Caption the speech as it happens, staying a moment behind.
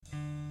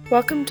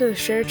Welcome to the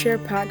Share Chair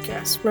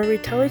podcast, where we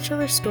tell each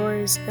other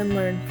stories and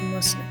learn from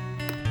listening.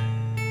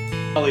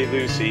 Holly,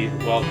 Lucy,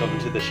 welcome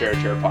to the Share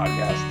Chair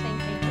podcast.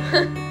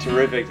 Thank you.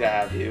 Terrific to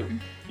have you.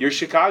 You're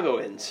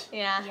Chicagoans.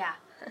 Yeah.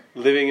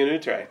 Living in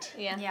Utrecht.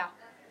 Yeah.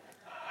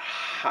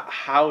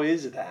 How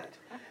is that?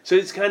 So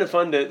it's kind of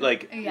fun to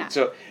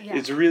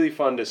it's really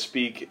fun to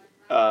speak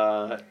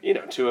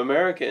to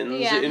Americans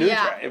in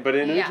Utrecht, but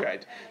in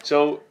Utrecht.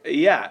 So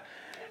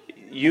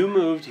you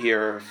moved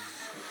here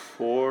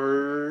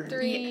for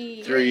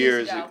 3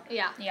 years ago. ago.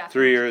 Yeah.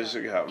 3 years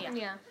ago.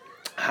 Yeah.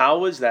 How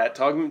was that?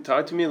 Talk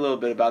to me a little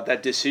bit about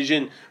that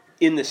decision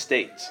in the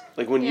States.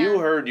 Like when you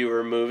heard you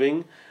were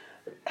moving,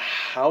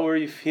 how were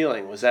you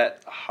feeling? Was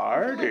that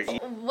hard?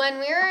 When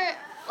we were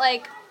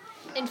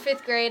in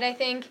 5th grade, I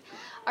think,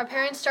 our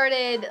parents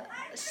started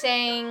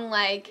saying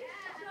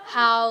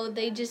how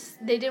they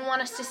didn't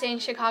want us to stay in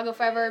Chicago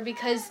forever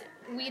because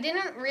we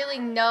didn't really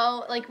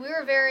know, we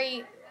were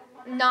very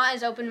not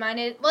as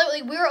open-minded.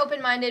 We were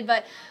open-minded,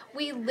 but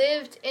we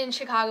lived in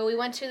Chicago. We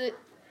went to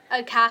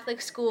a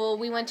Catholic school.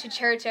 We went to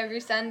church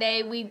every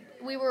Sunday. We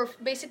were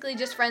basically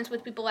just friends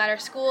with people at our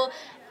school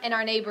and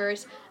our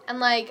neighbors.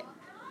 And I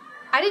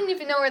didn't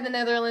even know where the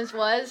Netherlands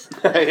was.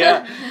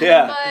 Yeah.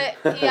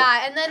 But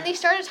and then they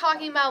started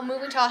talking about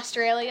moving to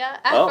Australia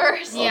at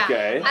first.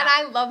 Okay. And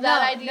I love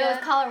that idea. No, it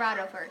was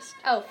Colorado first.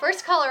 Oh,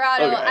 first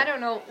Colorado. Okay. I don't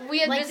know. We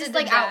had visited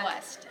just out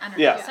west. I don't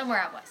know. Somewhere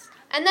out west.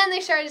 And then they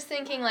started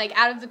thinking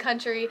out of the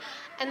country.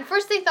 And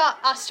first they thought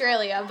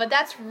Australia, but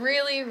that's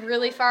really,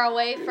 really far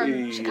away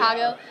from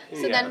Chicago.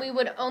 So then we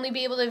would only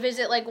be able to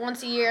visit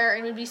once a year,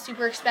 and it would be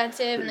super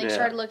expensive. And they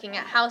started looking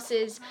at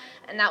houses,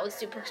 and that was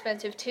super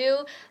expensive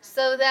too.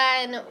 So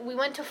then we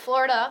went to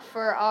Florida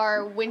for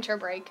our winter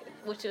break,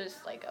 which was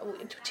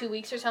 2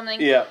 weeks or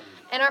something. Yeah.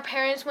 And our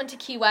parents went to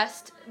Key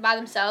West by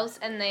themselves,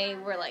 and they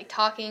were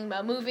talking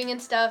about moving and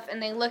stuff,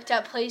 and they looked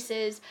at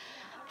places.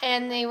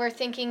 And they were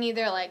thinking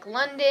either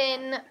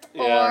London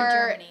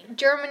or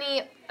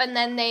Germany, and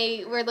then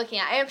they were looking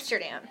at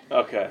Amsterdam.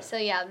 Okay. So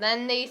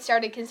then they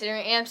started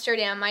considering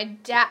Amsterdam. My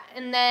dad,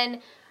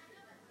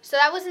 so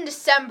that was in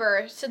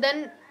December. So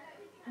then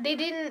they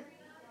didn't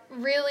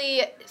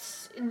really,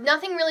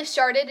 nothing really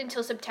started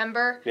until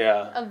September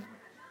of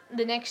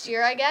the next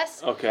year, I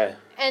guess. Okay.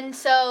 And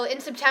so in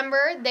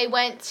September they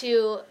went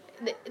to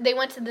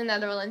the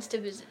Netherlands to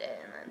visit it.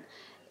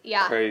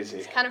 Yeah, crazy.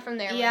 It's kind of from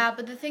there. Yeah,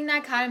 but the thing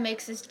that kind of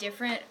makes us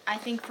different, I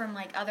think, from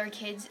other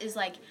kids is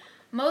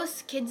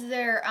most kids,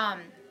 their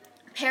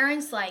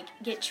parents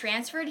get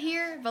transferred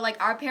here, but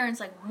our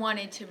parents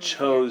wanted to move.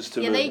 Chose to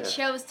move. Yeah, they here.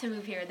 chose to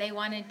move here. They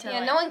wanted to.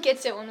 Yeah, no one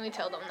gets it when we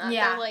tell them that.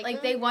 Yeah, they're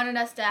they wanted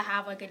us to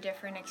have a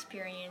different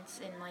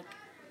experience and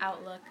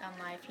outlook on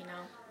life,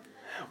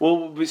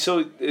 Well,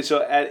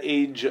 so at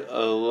age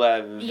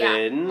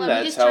 11,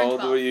 that's how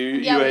old were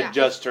you? Yeah, you had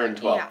just turned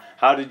 12. Yeah.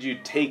 How did you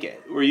take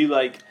it? Were you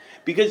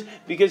because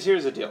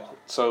here's the deal.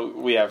 So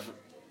we have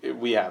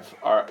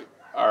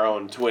our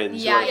own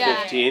twins who are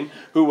 15,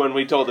 who when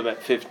we told them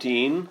at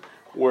 15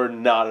 were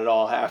not at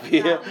all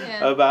happy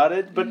about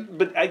it.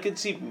 But I could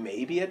see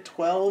maybe at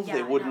 12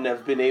 they wouldn't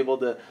have been able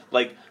to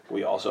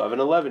we also have an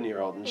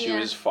 11-year-old and she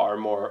was far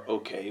more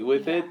okay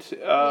with it.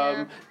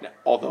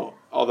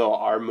 Although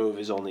our move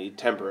is only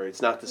temporary,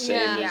 it's not the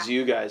same as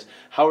you guys.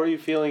 How are you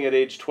feeling at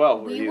age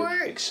 12? Were you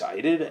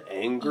excited,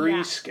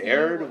 angry,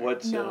 scared?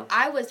 No,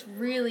 I was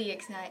really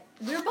excited.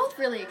 We were both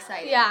really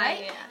excited. Yeah,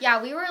 right?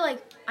 Yeah, we were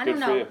I don't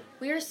know.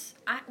 We were.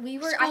 I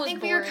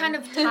think we were kind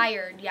of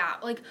tired. Yeah,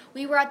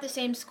 we were at the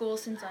same school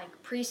since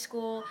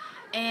preschool,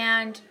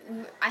 and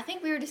I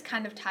think we were just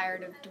kind of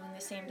tired of doing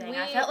the same thing.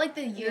 I felt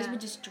the years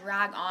would just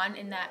drag on,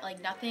 and that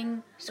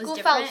nothing was School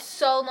different. felt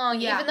so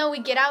long. Even though we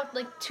get out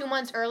 2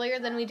 months earlier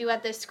than we do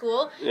at this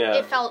school,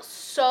 it felt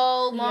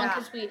so long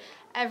because we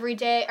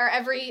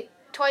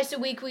twice a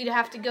week we'd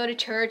have to go to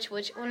church,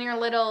 which when you're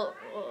little,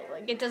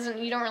 you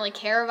don't really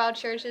care about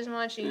church as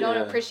much. You don't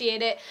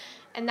appreciate it.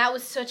 And that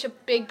was such a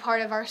big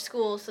part of our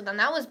school. So then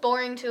that was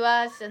boring to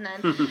us. And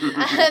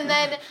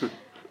then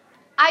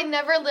I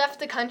never left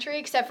the country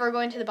except for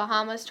going to the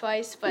Bahamas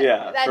twice. But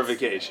for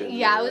vacation.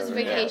 Yeah, it was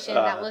vacation.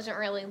 That wasn't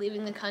really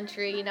leaving the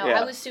country.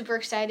 I was super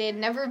excited.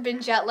 Never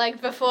been jet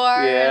lagged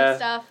before and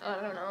stuff.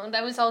 I don't know.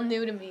 That was all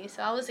new to me.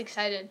 So I was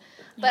excited.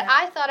 But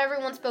I thought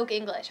everyone spoke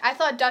English. I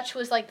thought Dutch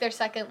was their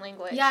second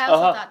language. Yeah, I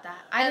also thought that.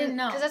 I didn't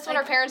know. Because that's what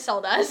our parents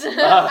told us.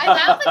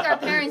 I don't think our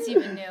parents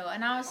even knew.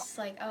 And I was just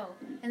oh.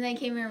 And then I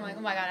came here and I'm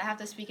oh my God, I have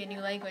to speak a new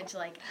language.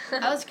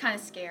 I was kind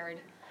of scared.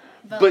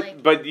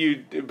 But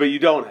you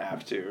don't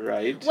have to,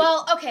 right?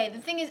 Well, okay, the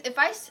thing is, if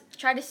I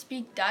try to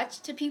speak Dutch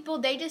to people,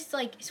 they just,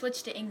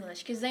 switch to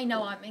English because they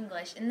know I'm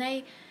English. And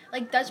they,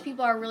 Dutch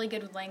people are really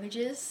good with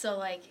languages.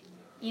 So, I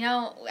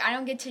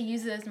don't get to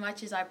use it as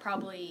much as I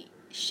probably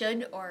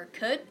should or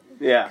could.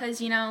 Yeah. Because,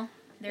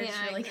 they're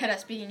just really good at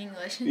speaking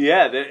English.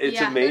 Yeah,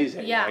 it's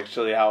amazing,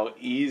 actually, how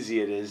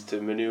easy it is to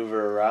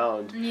maneuver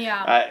around.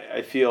 Yeah.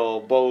 I feel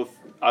both,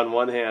 on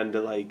one hand,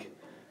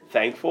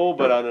 thankful,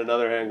 but on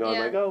another hand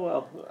going oh,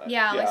 well.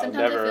 Yeah,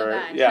 sometimes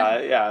I feel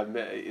bad.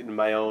 In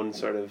my own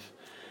sort of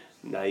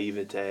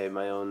naivete,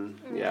 my own,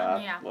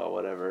 well,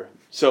 whatever.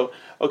 So,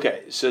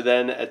 okay, so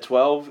then at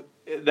 12,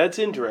 that's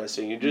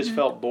interesting. You just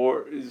felt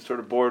sort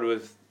of bored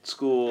with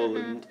school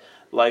and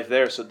life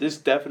there. So this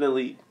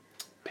definitely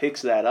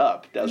picks that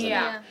up, doesn't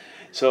it?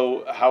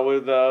 So how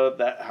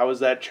was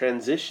that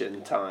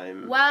transition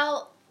time?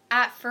 Well,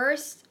 at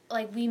first,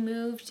 like we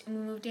moved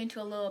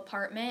into a little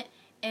apartment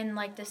in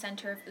like the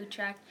center of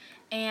Utrecht,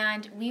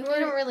 and we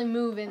didn't really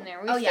move in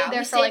there. We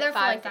stayed there for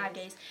 5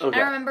 days. Okay. And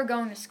I remember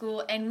going to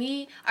school,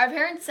 and our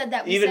parents said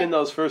that in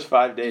those first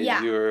 5 days,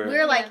 you were... we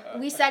were like,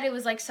 we said it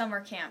was like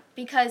summer camp,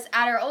 because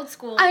at our old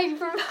school, you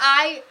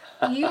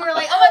were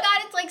like, oh my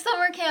god, it's like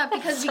summer camp,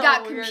 because we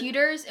got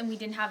computers, and we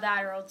didn't have that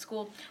at our old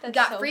school. We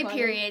got free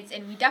periods,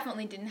 and we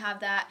definitely didn't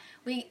have that.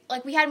 We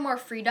had more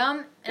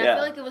freedom, and I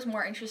feel like it was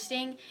more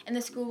interesting, and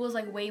the school was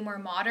like way more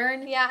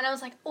modern. Yeah, and I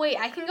was like, wait,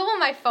 I can go on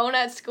my phone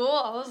at school?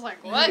 I was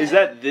like, what? Is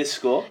that this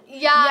school?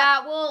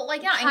 Yeah, well,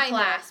 like not in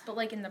class, but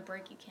like in the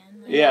break you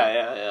can. Like,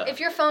 yeah. If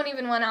your phone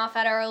even went off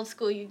at our old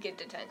school, you'd get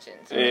detention.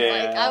 So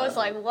I was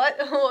like, what?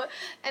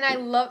 And I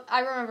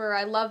remember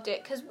I loved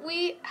it, because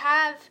we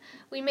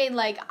made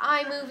like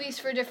iMovies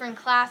for different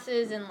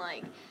classes, and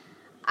like,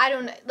 I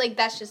don't know, like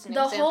that's just an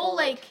example. The whole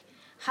like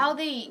how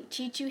they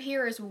teach you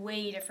here is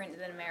way different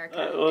than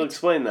America. Well,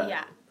 explain that.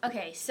 Yeah.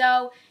 Okay,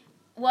 so,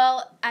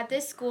 well, at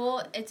this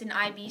school, it's an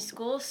IB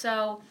school,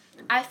 so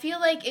I feel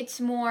like it's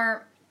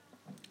more,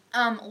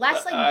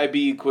 less like...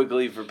 IB,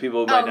 quickly, for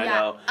people who might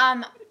not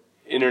know.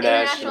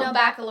 International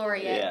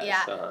Baccalaureate,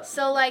 yeah.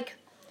 So, like,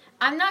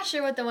 I'm not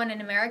sure what the one in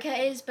America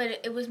is,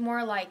 but it was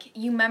more like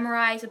you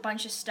memorize a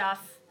bunch of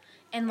stuff,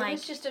 and like... It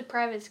was just a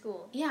private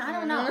school. Yeah, I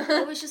don't know.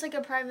 It was just like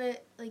a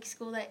private, like,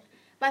 school that...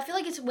 But I feel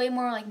like it's way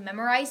more like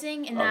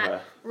memorizing and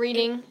that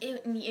reading,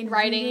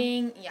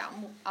 writing,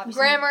 obviously.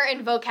 Grammar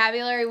and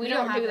vocabulary. We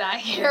don't do that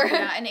here.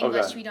 Yeah, in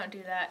English we don't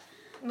do that.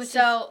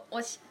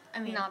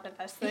 Not the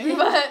best thing,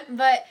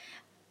 but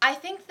I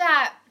think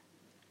that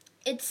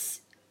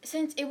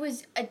since it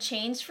was a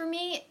change for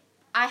me,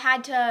 I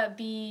had to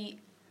be,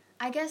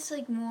 I guess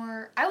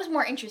I was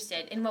more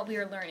interested in what we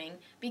were learning,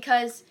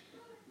 because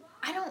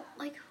I don't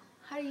like.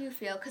 How do you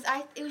feel? Because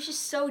it was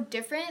just so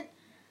different,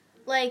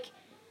 like.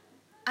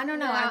 I don't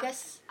know, I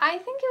guess... I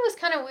think it was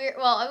kind of weird.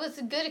 Well, it was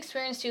a good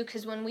experience, too,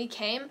 because when we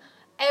came,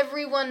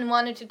 everyone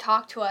wanted to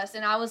talk to us,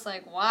 and I was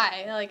like,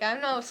 why? Like,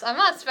 I'm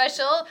not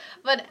special,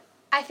 but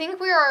I think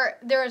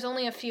there was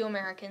only a few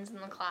Americans in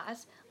the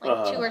class,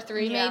 like 2 or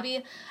 3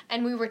 maybe,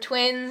 and we were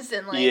twins,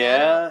 and like...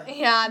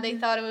 they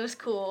thought it was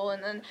cool,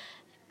 and then...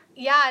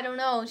 Yeah, I don't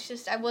know. It's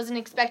just I wasn't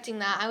expecting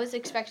that. I was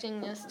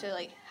expecting us to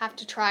like have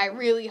to try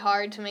really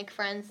hard to make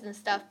friends and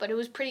stuff, but it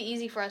was pretty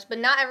easy for us. But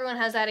not everyone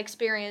has that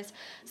experience.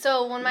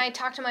 So when I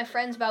talk to my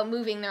friends about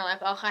moving, they're like,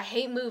 "Oh, I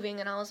hate moving,"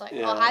 and I was like,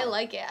 "Oh, I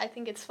like it. I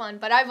think it's fun."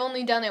 But I've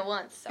only done it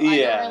once, so I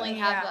don't really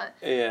have that.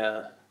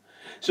 Yeah.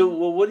 So,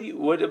 well,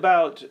 what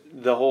about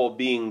the whole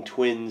being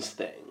twins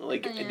thing?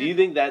 Like, do you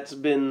think that's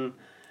been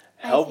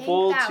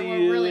helpful to you?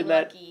 We're really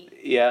lucky.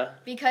 Yeah.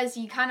 Because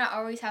you kind of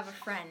always have a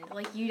friend.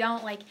 Like you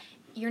don't like.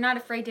 You're not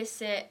afraid to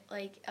sit,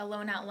 like,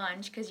 alone at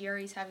lunch because you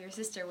always have your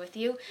sister with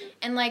you.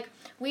 And, like,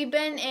 we've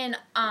been in,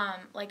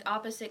 like,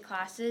 opposite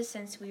classes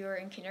since we were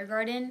in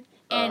kindergarten.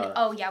 And,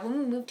 when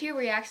we moved here,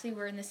 we actually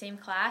were in the same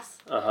class.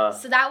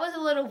 So that was a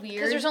little weird.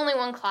 Because there's only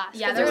one class.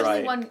 Yeah, there was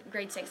only one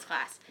grade 6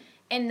 class.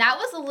 And that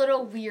was a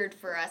little weird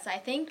for us. I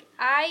think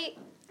I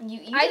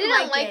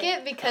didn't like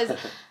it because...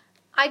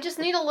 I just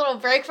need a little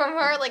break from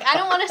her. Like, I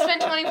don't want to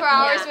spend 24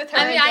 hours with her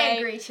a day. I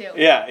agree, too.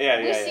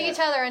 Yeah. We see each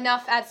other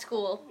enough at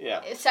school.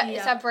 Yeah.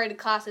 Separated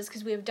classes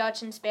because we have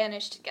Dutch and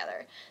Spanish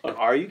together.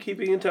 Are you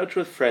keeping in touch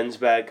with friends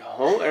back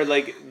home? Or,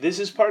 like, this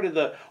is part of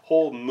the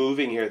whole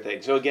moving here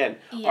thing. So, again,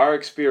 our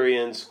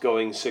experience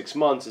going 6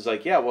 months is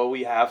like,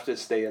 we have to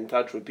stay in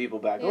touch with people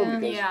back home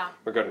because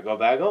we're going to go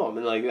back home.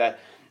 And, like, that...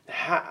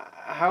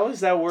 How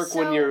does that work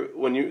when you're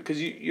because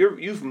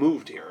you've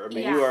moved here? I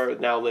mean, you are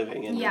now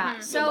living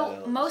in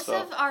So most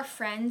of our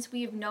friends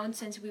we've known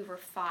since we were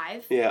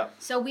 5. Yeah.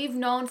 So we've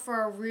known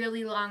for a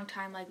really long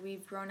time. Like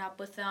we've grown up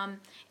with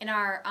them, and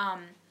our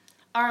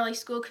like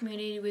school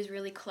community was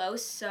really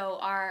close. So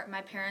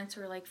my parents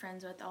were like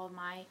friends with all of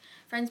my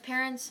friends'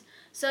 parents.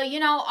 So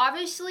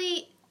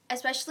obviously,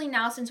 especially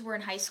now since we're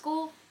in high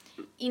school.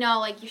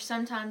 Like you're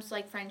sometimes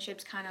like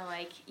friendships kind of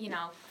like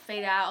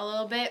fade out a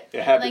little bit.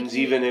 It happens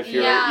even if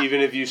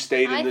you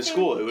stayed in the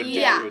school, it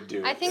would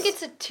do. I think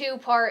it's a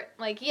 2-part.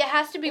 Like it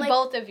has to be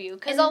both of you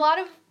because a lot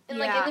of in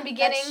the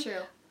beginning, that's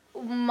true.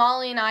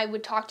 Molly and I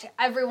would talk to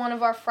every one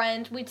of our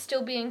friends. We'd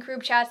still be in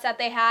group chats that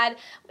they had.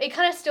 It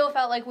kind of still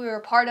felt like we were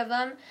a part of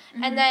them.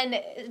 Mm-hmm. And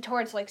then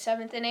towards like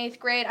 7th and 8th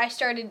grade, I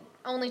started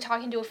only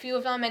talking to a few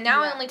of them, and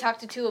now I only talk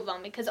to 2 of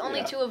them because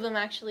only 2 of them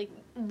actually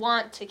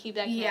want to keep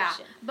that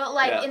connection. Yeah, but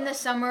like in the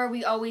summer,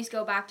 we always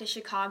go back to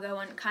Chicago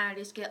and kind of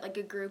just get like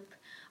a group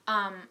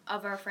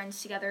of our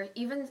friends together.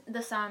 Even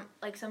some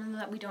of them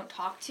that we don't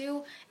talk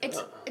to,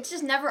 it's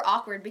just never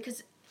awkward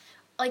because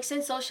like,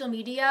 since social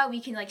media, we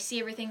can, like, see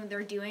everything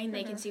they're doing.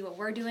 They can see what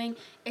we're doing.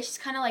 It's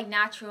just kind of, like,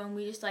 natural, and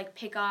we just, like,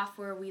 pick off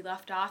where we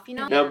left off, you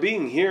know? Now,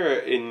 being here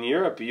in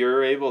Europe,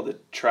 you're able to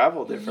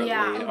travel differently,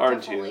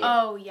 aren't you?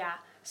 Oh, yeah.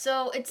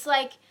 So, it's,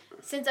 like,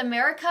 since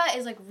America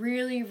is, like,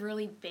 really,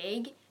 really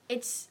big,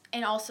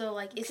 and also,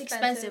 like, it's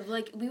expensive.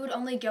 Like, we would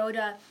only go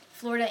to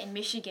Florida and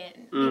Michigan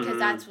because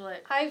that's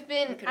what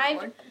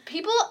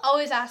people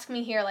always ask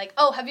me here, like,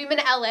 oh, have you been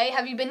to LA?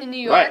 Have you been to New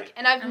York? Right.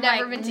 And I've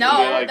never been to New York.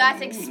 No, like,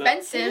 that's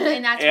expensive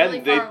and that's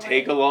really far away. And they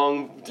take a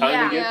long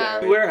time to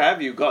get there. Where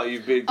have you gone?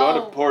 You've been gone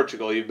to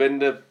Portugal. You've been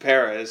to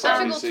Paris.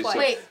 Portugal twice.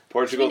 Wait,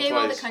 Portugal should we name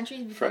twice. all the countries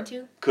we've been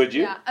to? Could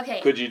you? Yeah. Okay.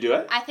 Could you do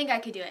it? I think I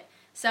could do it.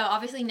 So,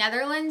 obviously,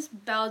 Netherlands,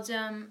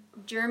 Belgium,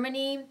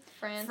 Germany,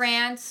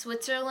 France,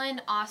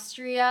 Switzerland,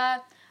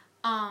 Austria,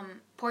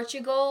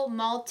 Portugal,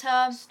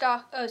 Malta,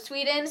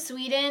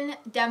 Sweden,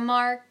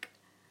 Denmark,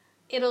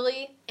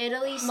 Italy,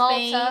 Malta.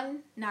 Spain.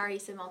 No, I already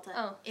said Malta.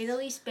 Oh.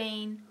 Italy,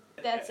 Spain.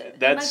 That's it.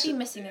 I might be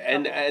missing a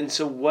couple. And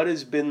so what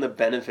has been the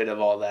benefit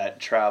of all that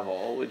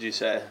travel, would you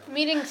say?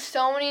 Meeting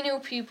so many new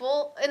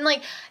people. And,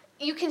 like,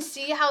 you can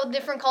see how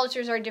different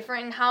cultures are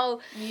different and how...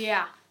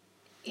 Yeah,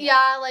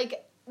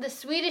 like... The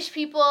Swedish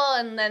people,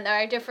 and then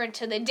are different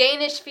to the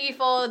Danish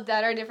people,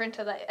 that are different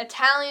to the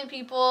Italian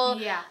people.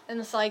 Yeah. And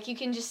it's like, you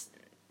can just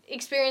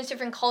experience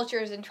different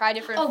cultures and try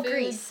different foods.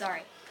 Greece,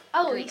 sorry.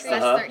 Greece.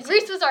 That's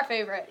Greece was our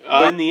favorite.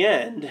 In the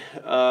end,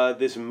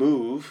 this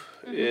move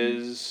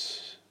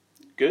is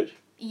good?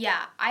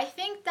 Yeah, I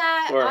think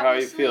that, or how are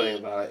you feeling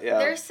about it? Yeah.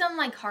 There's some,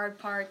 like, hard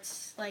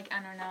parts, like,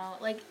 I don't know,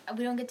 like,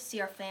 we don't get to see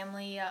our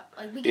family,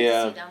 like, we get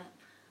to see them.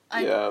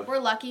 Like, we're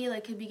lucky,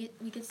 like,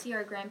 we could see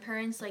our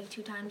grandparents, like,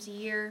 2 times a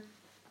year.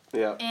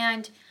 Yeah.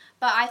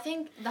 But I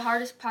think the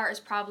hardest part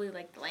is probably,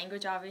 like, the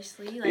language,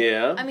 obviously.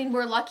 Like, I mean,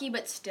 we're lucky,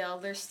 but still,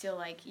 there's still,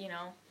 like, you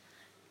know,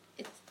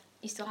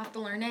 you still have to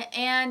learn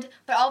it.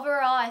 But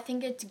overall, I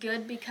think it's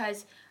good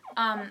because,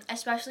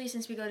 especially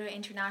since we go to an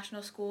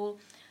international school,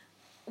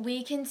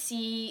 we can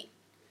see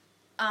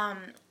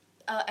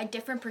a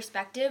different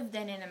perspective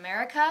than in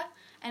America.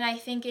 And I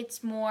think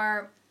it's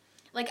more...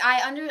 Like,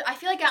 I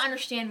feel like I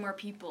understand more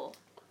people,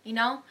 you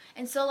know?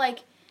 And so, like,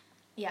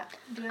 yeah.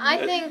 I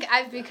think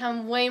I've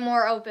become way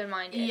more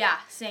open-minded. Yeah,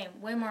 same.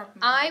 Way more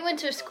open-minded. I went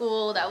to a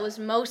school that was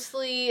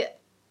mostly,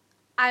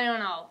 I don't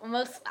know,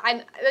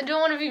 I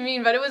don't want to be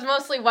mean, but it was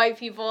mostly white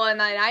people,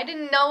 and I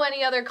didn't know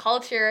any other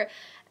culture.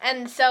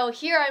 And so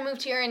here I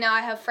moved here, and now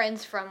I have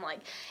friends from, like,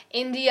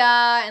 India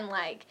and,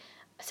 like,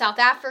 South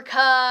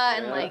Africa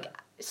and, like,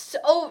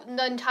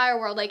 the entire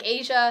world. Like,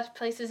 Asia,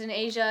 places in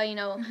Asia, you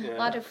know, a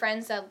lot of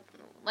friends that...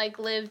 like,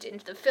 lived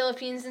in the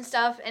Philippines and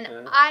stuff, and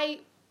I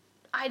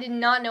did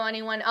not know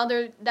anyone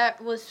other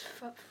that was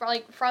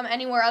from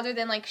anywhere other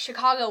than, like,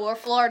 Chicago or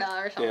Florida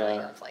or something.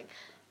 Yeah. It's like,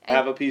 I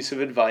have a piece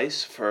of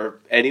advice for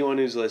anyone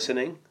who's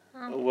listening.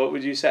 What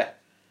would you say?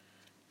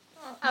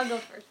 I'll go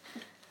first.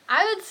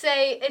 I would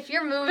say if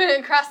you're moving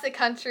across the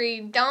country,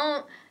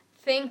 don't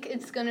think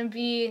it's gonna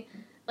be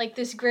like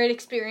this great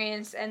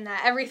experience and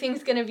that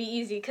everything's gonna be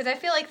easy. Because I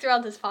feel like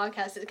throughout this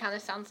podcast, it kind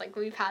of sounds like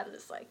we've had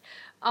this, like,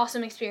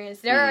 awesome experience.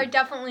 There are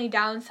definitely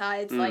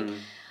downsides. Like,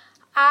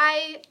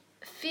 I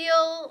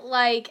feel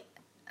like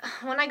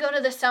when I go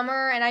to the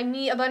summer and I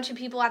meet a bunch of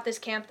people at this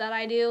camp that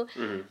I do,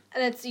 and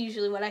that's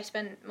usually what I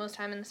spend most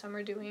time in the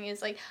summer doing,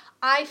 is, like,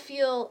 I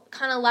feel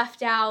kind of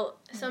left out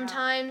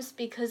sometimes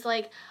because,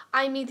 like,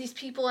 I meet these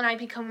people and I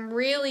become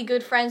really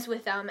good friends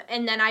with them,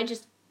 and then I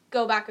just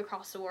go back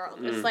across the world.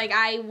 It's like,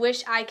 I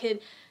wish I could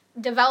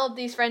develop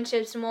these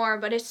friendships more,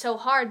 but it's so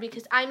hard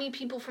because I meet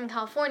people from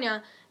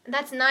California, and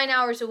that's 9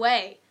 hours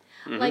away.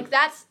 Like,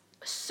 that's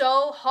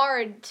so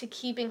hard to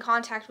keep in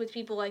contact with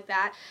people like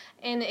that,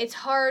 and it's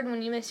hard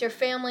when you miss your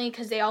family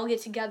because they all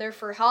get together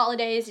for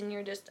holidays and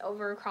you're just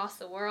over across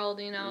the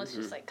world, you know. It's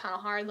just, like, kind of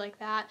hard like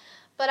that.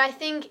 But I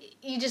think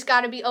you just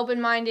got to be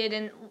open-minded,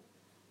 and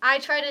I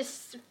try to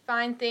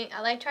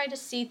try to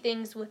see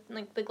things with,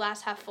 like, the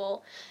glass half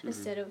full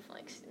instead of,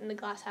 like, the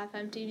glass half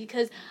empty,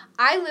 because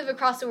I live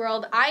across the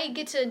world. I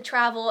get to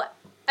travel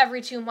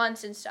every 2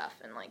 months and stuff,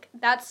 and, like,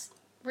 that's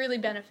really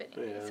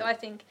benefiting me. So I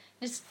think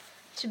just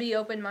to be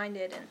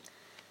open-minded. And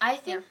I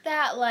think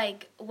that,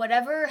 like,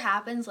 whatever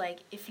happens, like,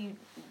 if you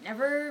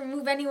never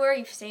move anywhere,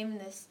 you stay in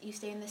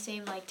the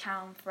same, like,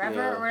 town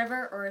forever or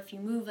whatever, or if you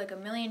move, like,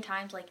 1,000,000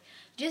 times, like,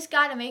 you just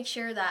gotta make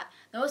sure that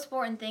the most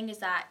important thing is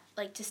that,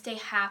 like, to stay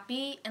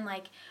happy and,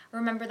 like,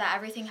 remember that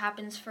everything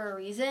happens for a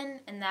reason,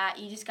 and that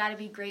you just gotta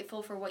be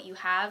grateful for what you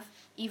have,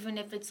 even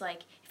if it's,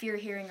 like, if you're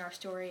hearing our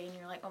story and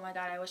you're like, oh my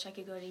god, I wish I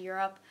could go to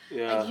Europe.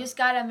 Like, you just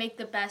gotta make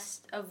the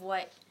best of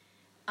what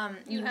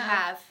you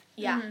have.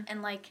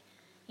 And, like,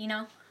 you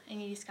know,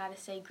 and you just gotta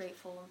stay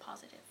grateful and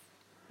positive.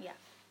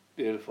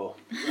 Beautiful.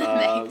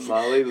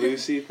 Molly,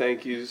 Lucy,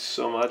 thank you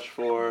so much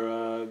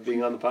for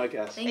being on the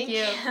podcast. Thank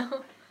you.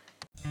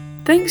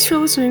 Thanks for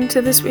listening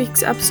to this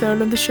week's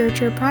episode of the Share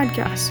Chair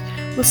podcast.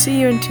 We'll see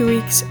you in 2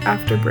 weeks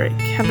after break.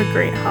 Have a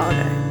great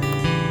holiday.